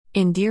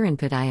Indiran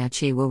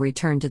Padiachi will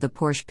return to the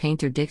Porsche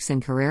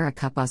Painter-Dixon Carrera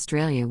Cup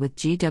Australia with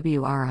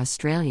GWR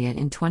Australia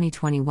in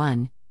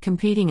 2021,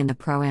 competing in the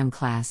Pro-Am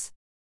class.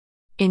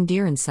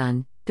 Indiran's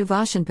son,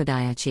 Duvashan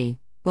Padiachi,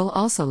 will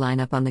also line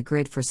up on the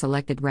grid for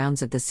selected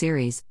rounds of the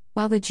series,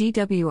 while the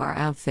GWR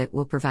outfit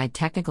will provide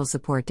technical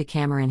support to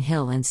Cameron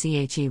Hill and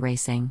CHE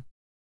Racing.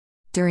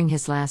 During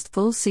his last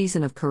full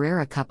season of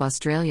Carrera Cup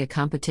Australia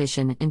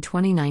competition in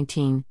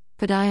 2019,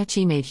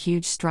 Padiachi made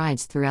huge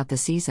strides throughout the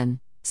season,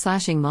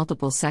 slashing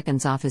multiple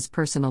seconds off his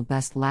personal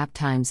best lap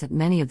times at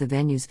many of the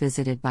venues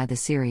visited by the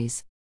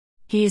series.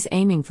 He is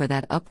aiming for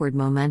that upward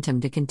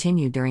momentum to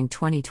continue during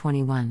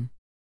 2021.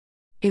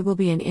 It will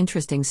be an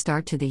interesting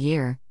start to the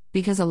year,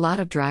 because a lot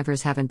of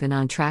drivers haven't been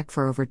on track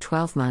for over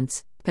 12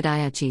 months,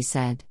 Padiachi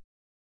said.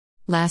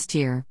 Last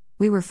year,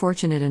 we were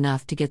fortunate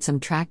enough to get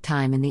some track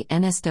time in the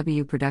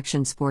NSW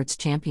Production Sports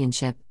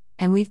Championship,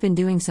 and we've been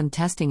doing some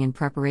testing in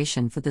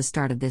preparation for the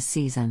start of this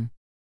season.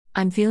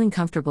 I'm feeling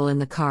comfortable in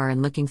the car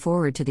and looking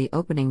forward to the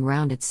opening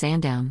round at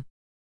Sandown.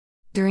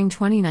 During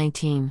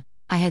 2019,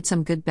 I had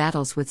some good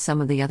battles with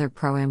some of the other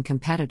Pro-Am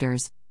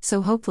competitors,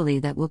 so hopefully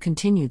that will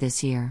continue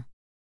this year.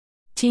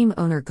 Team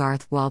owner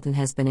Garth Walden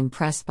has been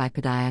impressed by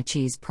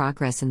Padiachi's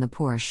progress in the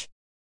Porsche.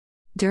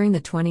 During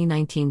the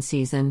 2019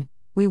 season,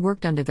 we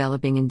worked on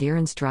developing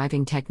Indiran's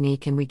driving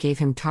technique and we gave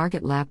him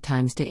target lap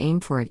times to aim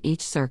for at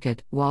each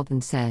circuit,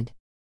 Walden said.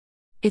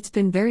 It's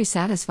been very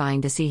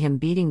satisfying to see him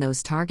beating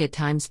those target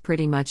times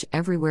pretty much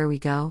everywhere we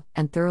go,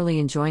 and thoroughly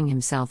enjoying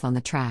himself on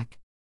the track.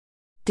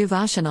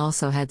 Duvashan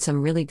also had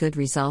some really good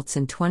results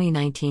in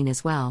 2019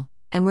 as well,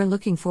 and we're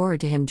looking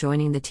forward to him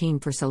joining the team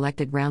for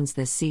selected rounds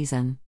this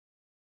season.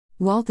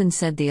 Walden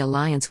said the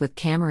alliance with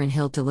Cameron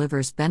Hill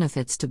delivers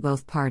benefits to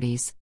both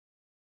parties.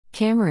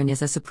 Cameron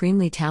is a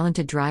supremely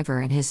talented driver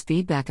and his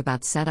feedback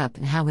about setup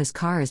and how his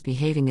car is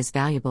behaving is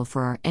valuable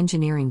for our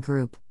engineering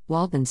group,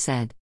 Walden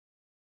said.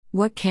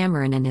 What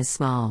Cameron and his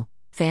small,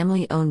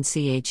 family-owned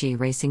CHE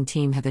Racing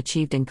team have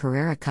achieved in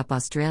Carrera Cup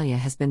Australia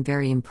has been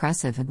very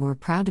impressive, and we're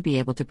proud to be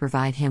able to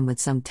provide him with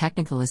some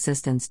technical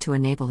assistance to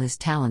enable his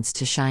talents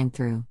to shine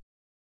through.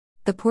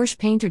 The Porsche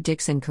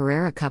Painter-Dixon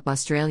Carrera Cup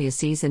Australia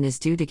season is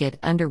due to get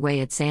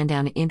underway at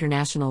Sandown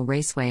International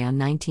Raceway on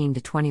 19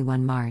 to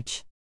 21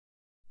 March.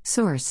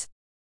 Source: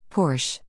 Porsche.